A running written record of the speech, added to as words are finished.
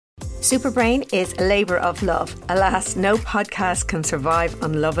Superbrain is a labour of love. Alas, no podcast can survive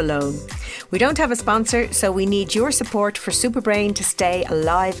on love alone. We don't have a sponsor, so we need your support for Superbrain to stay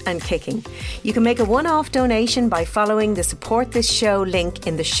alive and kicking. You can make a one-off donation by following the Support This Show link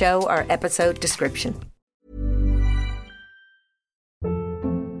in the show or episode description.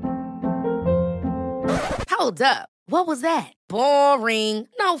 Hold up. What was that? Boring.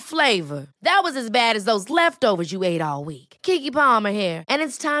 No flavor. That was as bad as those leftovers you ate all week. Keke Palmer here. And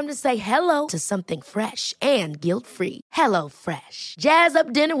it's time to say hello to something fresh and guilt-free. Hello Fresh. Jazz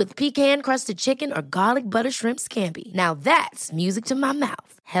up dinner with pecan-crusted chicken or garlic butter shrimp scampi. Now that's music to my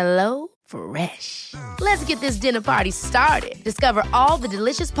mouth. Hello Fresh. Let's get this dinner party started. Discover all the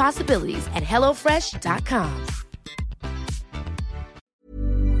delicious possibilities at hellofresh.com.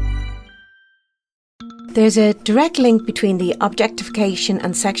 There's a direct link between the objectification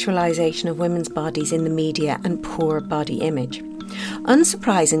and sexualisation of women's bodies in the media and poor body image.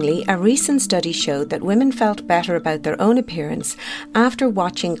 Unsurprisingly, a recent study showed that women felt better about their own appearance after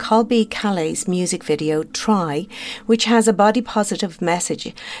watching Colby Calais' music video Try, which has a body-positive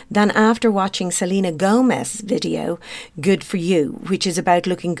message, than after watching Selena Gomez's video Good For You, which is about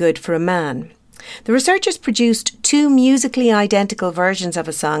looking good for a man. The researchers produced two musically identical versions of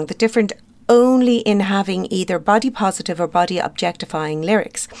a song that differed only in having either body positive or body objectifying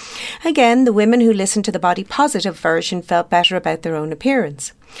lyrics. Again, the women who listened to the body positive version felt better about their own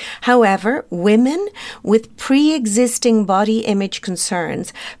appearance. However, women with pre-existing body image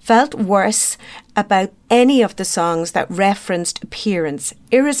concerns felt worse about any of the songs that referenced appearance,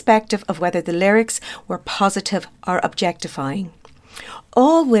 irrespective of whether the lyrics were positive or objectifying.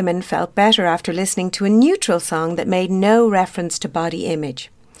 All women felt better after listening to a neutral song that made no reference to body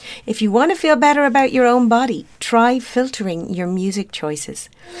image. If you want to feel better about your own body, try filtering your music choices.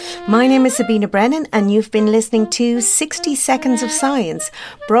 My name is Sabina Brennan, and you've been listening to 60 Seconds of Science,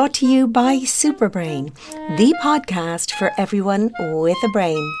 brought to you by Superbrain, the podcast for everyone with a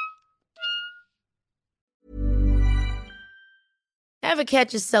brain. Ever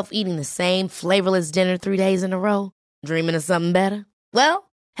catch yourself eating the same flavorless dinner 3 days in a row? Dreaming of something better?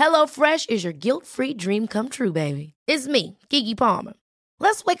 Well, HelloFresh is your guilt-free dream come true, baby. It's me, Keke Palmer.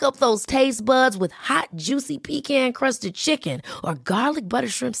 Let's wake up those taste buds with hot, juicy pecan-crusted chicken or garlic butter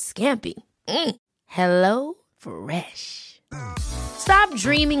shrimp scampi. Hello Fresh. Stop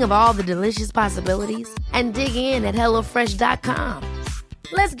dreaming of all the delicious possibilities and dig in at HelloFresh.com.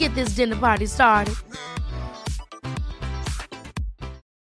 Let's get this dinner party started.